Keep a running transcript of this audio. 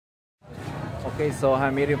Okay, so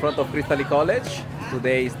I'm here in front of Cristal College.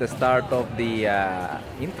 Today is the start of the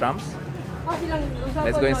Intrams.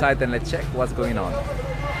 Let's go inside and let's check what's going on.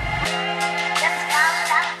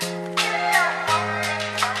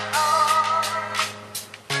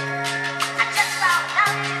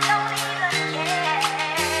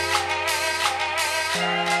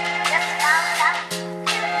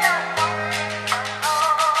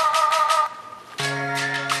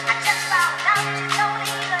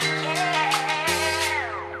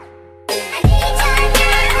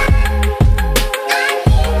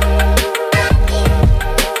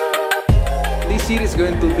 Is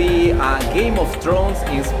going to be a Game of Thrones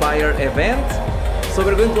inspired event. So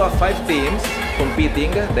we're going to have 5 teams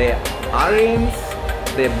competing: the Aryans,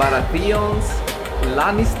 the Baratheons,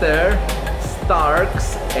 Lannister,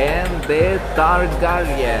 Starks, and the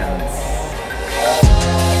Targaryens.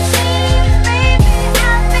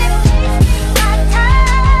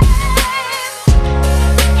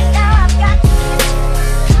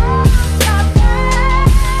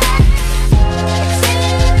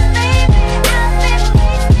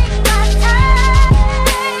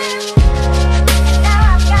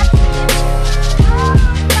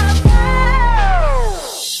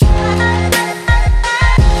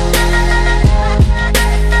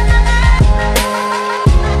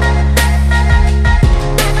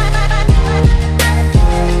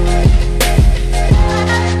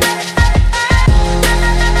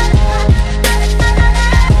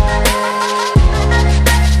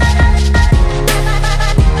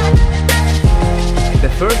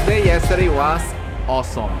 First day yesterday was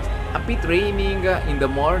awesome. A bit raining in the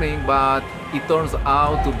morning, but it turns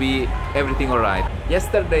out to be everything alright.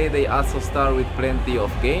 Yesterday they also start with plenty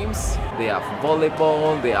of games. They have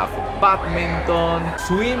volleyball, they have badminton,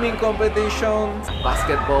 swimming competitions,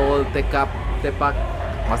 basketball, sepak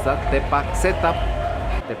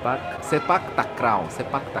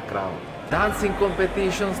takraw, dancing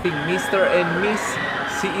competitions, Mr. and Miss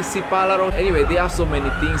CEC Palaro. Anyway, they have so many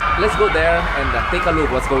things. Let's go there and take a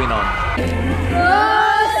look what's going on.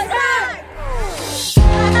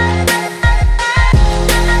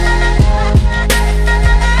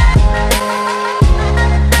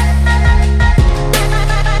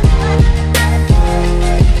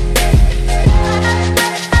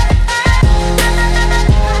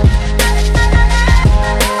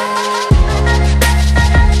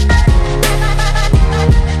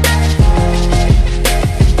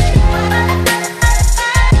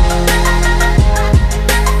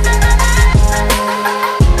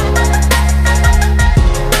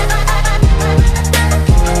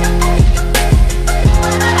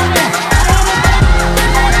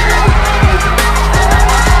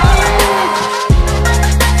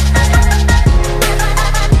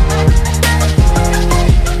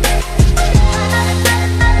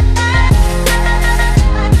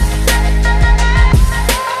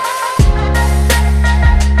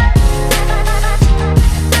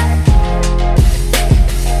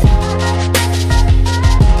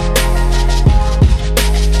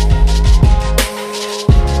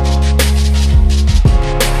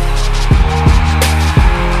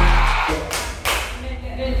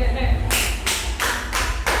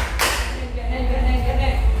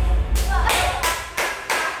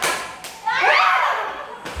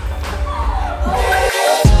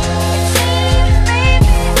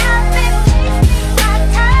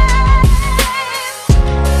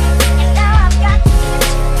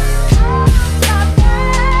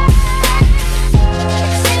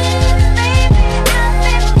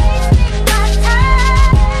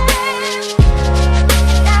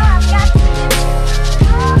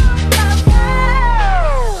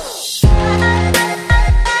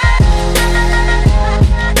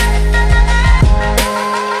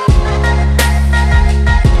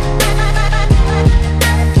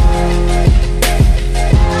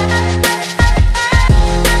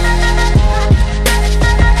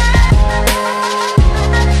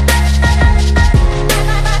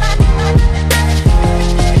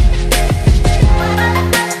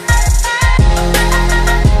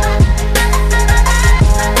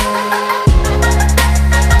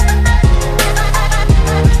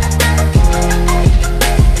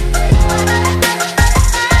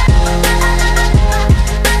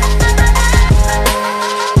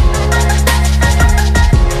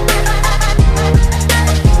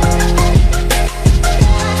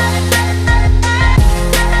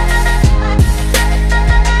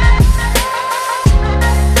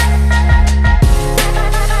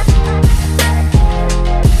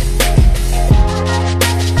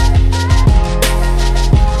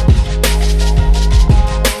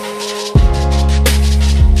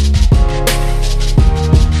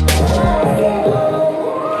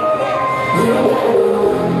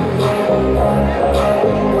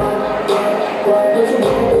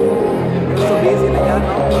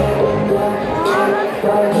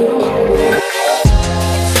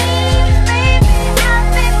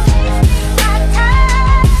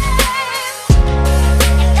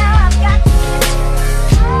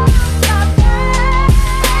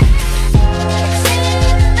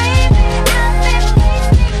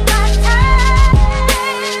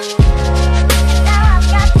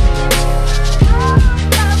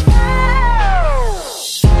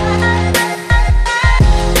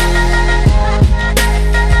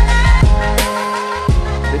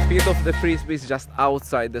 Frisbee is just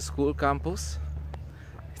outside the school campus.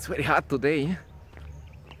 It's very hot today,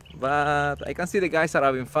 but I can see the guys are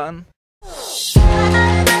having fun.